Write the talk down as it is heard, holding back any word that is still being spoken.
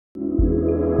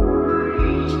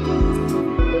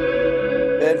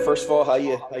Ben, first of all, how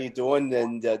you doing?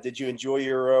 And did you enjoy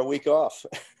your week off?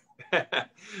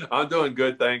 I'm doing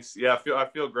good, thanks. Yeah, I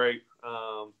feel great.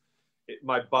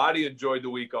 My body enjoyed the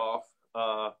week off.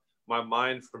 My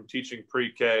mind from teaching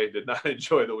pre-K did not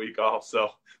enjoy the week off.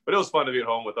 But it was fun to be at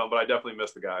home with them. But I definitely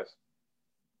missed the guys.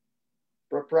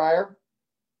 Brooke Pryor.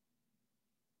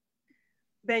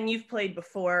 Ben, you've played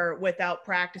before without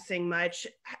practicing much.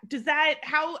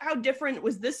 How different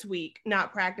was this week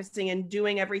not practicing and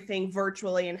doing everything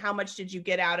virtually, and how much did you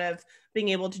get out of being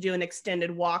able to do an extended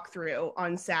walkthrough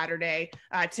on Saturday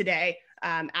today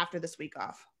after this week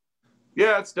off?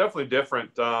 Yeah, it's definitely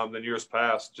different than years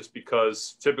past, just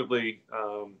because typically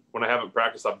when I haven't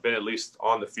practiced, I've been at least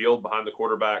on the field behind the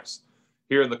quarterbacks,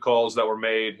 hearing the calls that were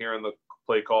made, hearing the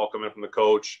play call coming from the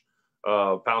coach,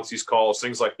 Pouncey's calls,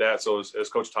 things like that. So as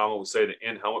Coach Tomlin would say, the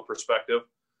in-helmet perspective,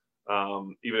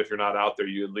 even if you're not out there,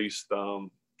 you at least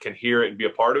can hear it and be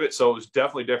a part of it. So it was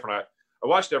definitely different. I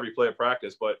watched every play of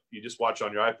practice, but you just watch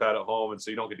on your iPad at home, and so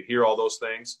you don't get to hear all those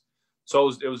things.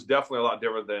 So it was definitely a lot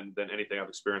different than anything I've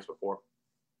experienced before.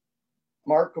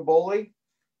 Mark Caboli.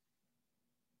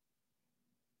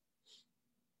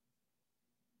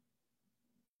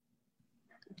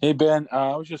 Hey, Ben,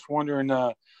 I was just wondering,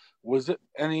 was it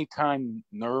any time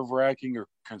nerve-wracking or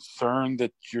concerned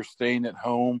that you're staying at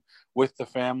home with the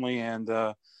family and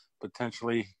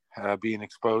potentially being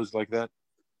exposed like that?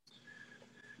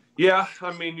 Yeah,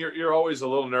 I mean, you're always a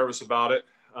little nervous about it,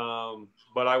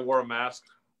 but I wore a mask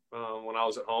when I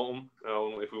was at home.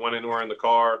 If we went anywhere in the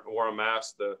car, I wore a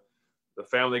mask. The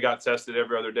family got tested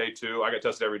every other day too. I got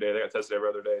tested every day. They got tested every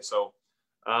other day. So,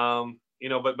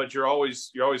 but you're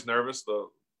always nervous.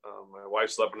 My wife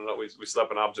slept we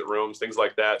slept in opposite rooms, things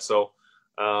like that. So,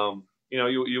 my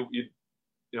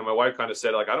wife kind of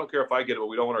said, like, I don't care if I get it, but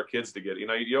we don't want our kids to get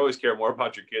it. You always care more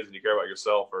about your kids than you care about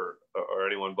yourself or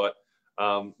anyone. But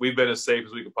we've been as safe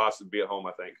as we could possibly be at home,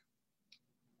 I think.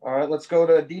 All right, let's go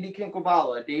to Didi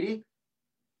Kinklevala. Didi.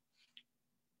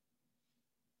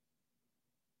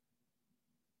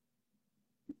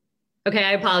 Okay,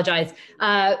 I apologize.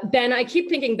 Ben, I keep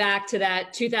thinking back to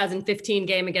that 2015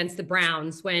 game against the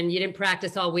Browns when you didn't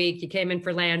practice all week. You came in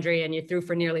for Landry and you threw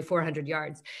for nearly 400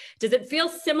 yards. Does it feel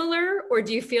similar, or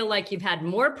do you feel like you've had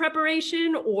more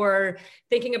preparation, or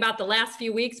thinking about the last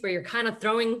few weeks where you're kind of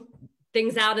throwing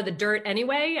things out of the dirt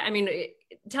anyway? I mean,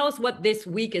 tell us what this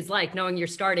week is like, knowing you're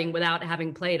starting without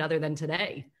having played other than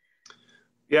today.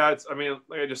 Yeah,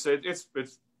 like I just said, it's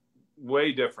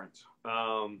way different.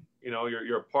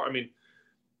 You're a part. I mean,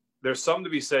 there's something to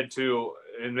be said too,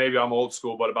 and maybe I'm old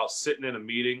school, but about sitting in a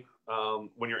meeting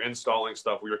when you're installing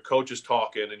stuff, where your coach is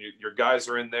talking and your guys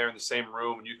are in there in the same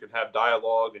room, and you can have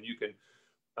dialogue and you can,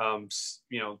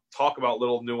 talk about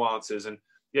little nuances. And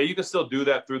yeah, you can still do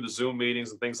that through the Zoom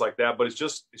meetings and things like that, but it's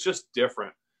just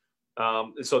different.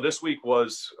 And so this week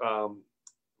was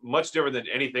much different than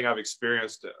anything I've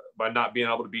experienced by not being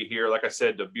able to be here. Like I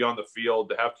said, to be on the field,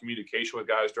 to have communication with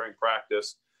guys during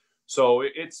practice. So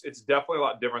it's definitely a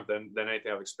lot different than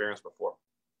anything I've experienced before.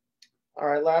 All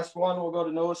right, last one. We'll go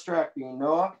to Noah Strackbean.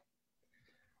 Noah?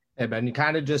 Hey, Ben, you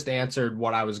kind of just answered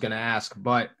what I was going to ask,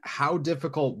 but how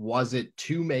difficult was it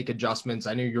to make adjustments?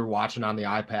 I knew you're watching on the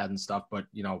iPad and stuff, but,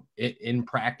 in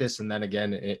practice and then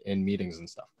again in meetings and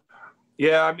stuff.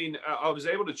 Yeah, I mean, I was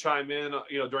able to chime in,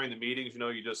 during the meetings.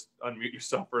 You just unmute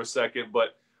yourself for a second,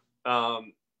 but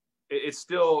it's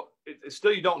still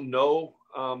you don't know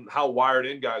how wired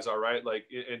in guys are, right? Like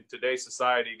in today's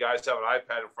society, guys have an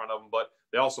iPad in front of them, but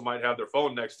they also might have their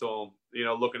phone next to them,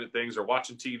 looking at things or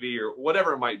watching TV or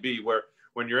whatever it might be. Where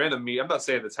when you're in a meeting, I'm not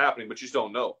saying it's happening, but you just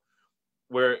don't know.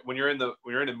 Where when you're in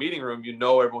a meeting room,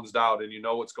 everyone's dialed and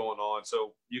what's going on,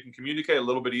 so you can communicate a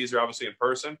little bit easier, obviously in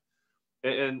person.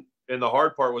 And the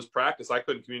hard part was practice. I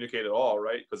couldn't communicate at all,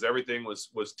 right? Because everything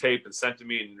was taped and sent to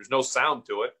me, and there's no sound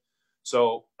to it.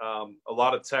 So a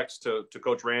lot of text to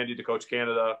Coach Randy, to Coach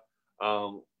Canada.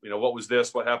 What was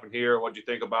this? What happened here? What did you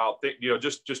think about?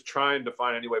 Just trying to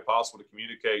find any way possible to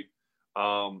communicate.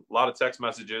 A lot of text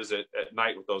messages at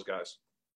night with those guys.